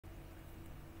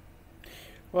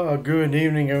Well, good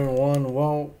evening, everyone.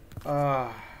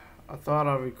 I thought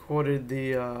I recorded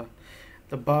the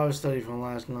Bible study from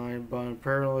last night, but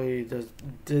apparently this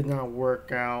did not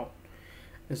work out.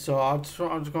 And so I'm just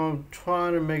going to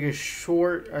try to make it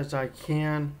short as I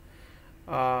can,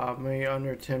 maybe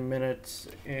under 10 minutes.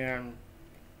 And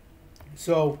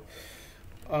so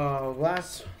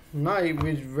last night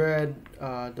we read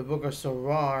the book of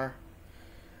Sirach,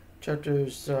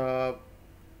 chapters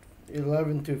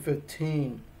 11 to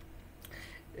 15.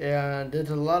 And there's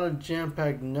a lot of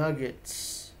jam-packed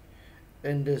nuggets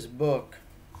in this book,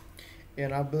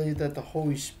 and I believe that the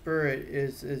Holy Spirit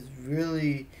is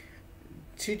really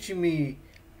teaching me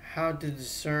how to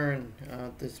discern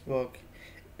this book,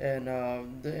 and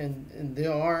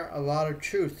there are a lot of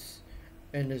truths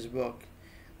in this book.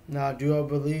 Now, do I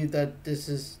believe that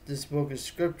this book is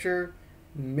scripture?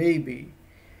 Maybe.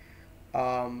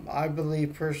 I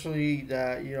believe personally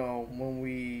that when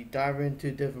we dive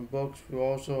into different books,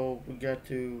 we get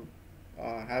to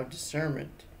have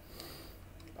discernment.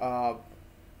 Uh,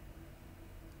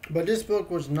 but this book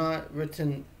was not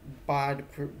written by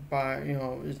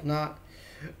it's not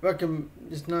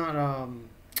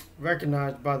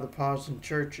recognized by the Protestant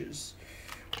churches,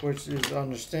 which is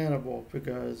understandable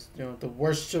because the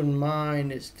Western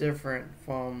mind is different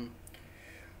from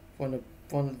the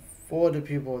from for the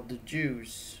people, the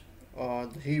Jews,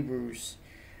 the Hebrews.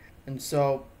 And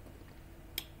so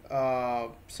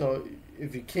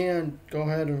if you can, go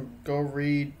ahead and go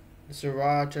read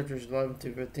Sirach chapters 11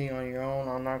 to 15 on your own.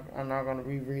 I'm not going to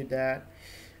reread that.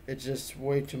 It's just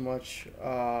way too much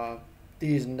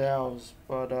these and downs.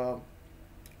 But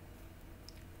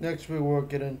next we will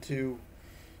get into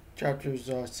chapters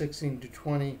 16 to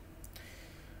 20.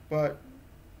 But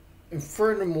and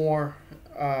furthermore,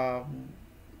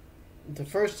 the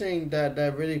first thing that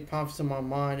really pops in my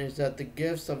mind is that the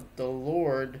gifts of the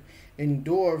Lord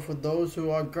endure for those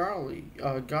who are godly.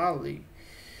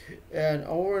 And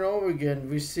over again,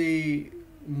 we see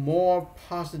more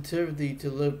positivity to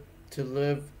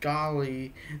live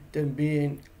godly than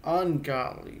being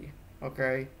ungodly.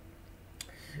 Okay,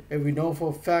 and we know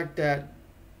for a fact that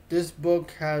this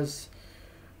book has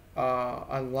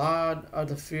a lot of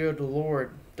the fear of the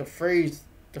Lord. The phrase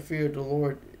 "the fear of the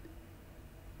Lord"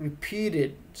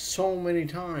 repeated so many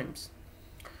times.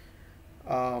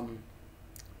 Um,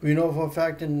 we know for a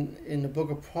fact in the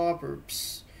book of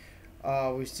Proverbs,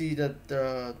 we see that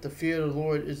the fear of the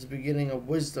Lord is the beginning of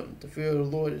wisdom. The fear of the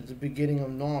Lord is the beginning of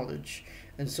knowledge.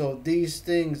 And so these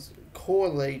things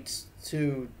correlate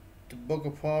to the book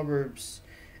of Proverbs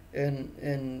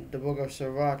and the book of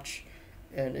Sirach.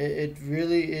 And it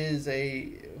really is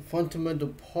a fundamental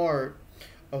part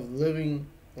of living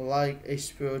like a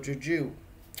spiritual Jew.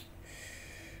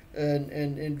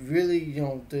 And really,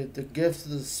 the gifts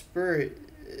of the Spirit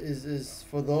is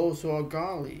for those who are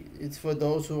godly. It's for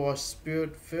those who are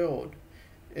spirit filled,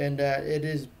 and that it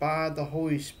is by the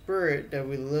Holy Spirit that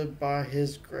we live by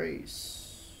His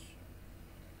grace.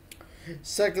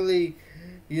 Secondly,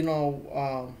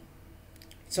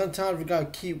 sometimes we gotta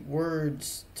keep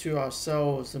words to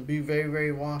ourselves and be very,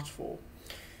 very watchful.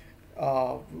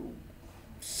 Uh,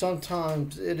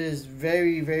 Sometimes it is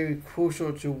very, very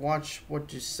crucial to watch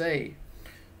what you say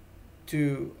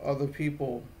to other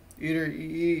people,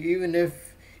 even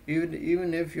if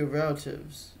your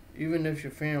relatives, even if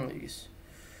your families,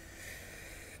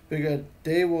 because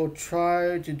they will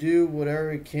try to do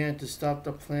whatever it can to stop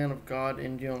the plan of God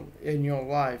in your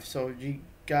life. So you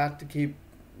got to keep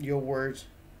your words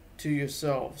to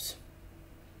yourselves.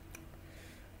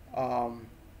 Um,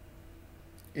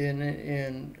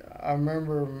 and I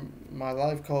remember my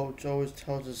life coach always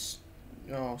tells us,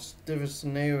 different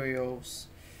scenarios,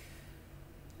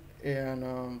 and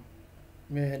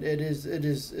man, it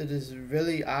is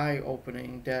really eye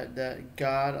opening that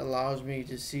God allows me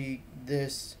to see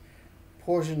this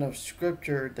portion of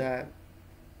scripture that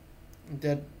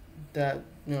the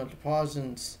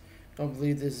Protestants don't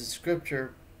believe this is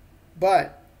scripture,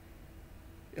 but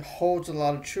it holds a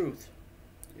lot of truth.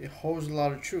 It holds a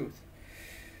lot of truth.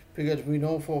 Because we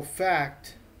know for a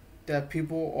fact that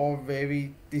people are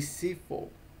very deceitful.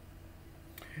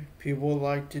 People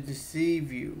like to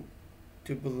deceive you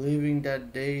to believing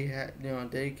that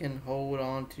they can hold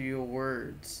on to your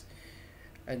words,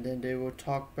 and then they will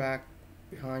talk back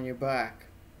behind your back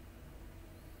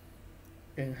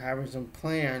and having some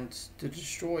plans to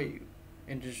destroy you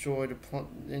and destroy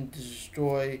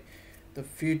the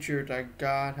future that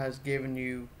God has given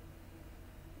you.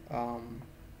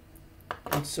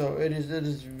 And so it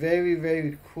is very,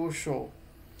 very crucial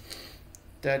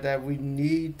that we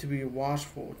need to be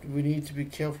watchful. We need to be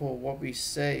careful of what we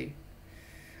say.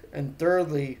 And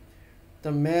thirdly,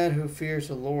 the man who fears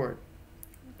the Lord.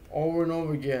 Over and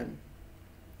over again.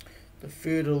 The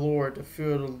fear of the Lord, the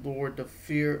fear of the Lord, the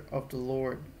fear of the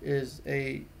Lord is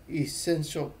a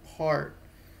essential part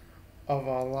of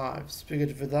our lives.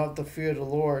 Because without the fear of the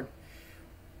Lord,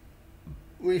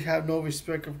 we have no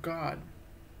respect of God.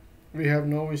 We have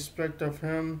no respect of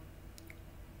Him.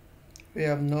 We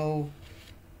have no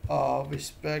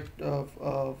respect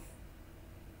of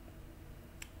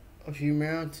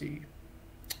humanity.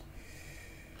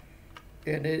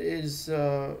 And it is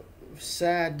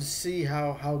sad to see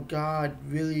how God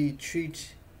really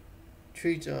treats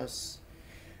us,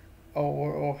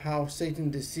 or how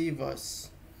Satan deceives us,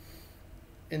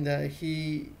 in that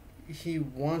he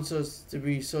wants us to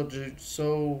be so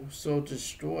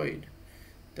destroyed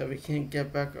that we can't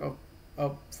get back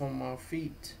up from our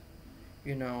feet,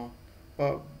 you know.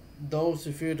 But those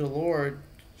who fear the Lord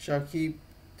shall keep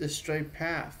the straight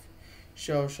path,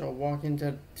 shall walk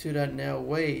into that narrow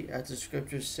way, as the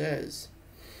scripture says.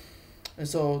 And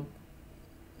so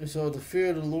the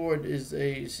fear of the Lord is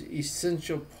a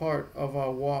essential part of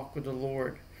our walk with the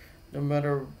Lord, no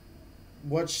matter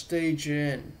what stage you're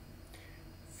in.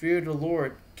 Fear the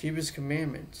Lord, keep His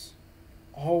commandments.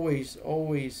 Always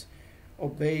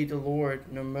obey the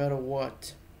Lord no matter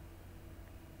what.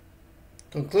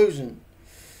 Conclusion.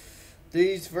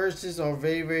 These verses are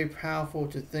very, very powerful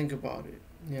to think about it,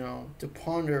 to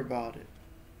ponder about it.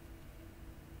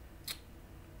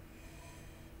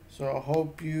 So I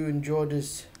hope you enjoyed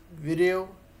this video.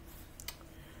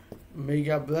 May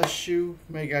God bless you.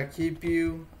 May God keep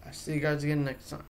you. I'll see you guys again next time.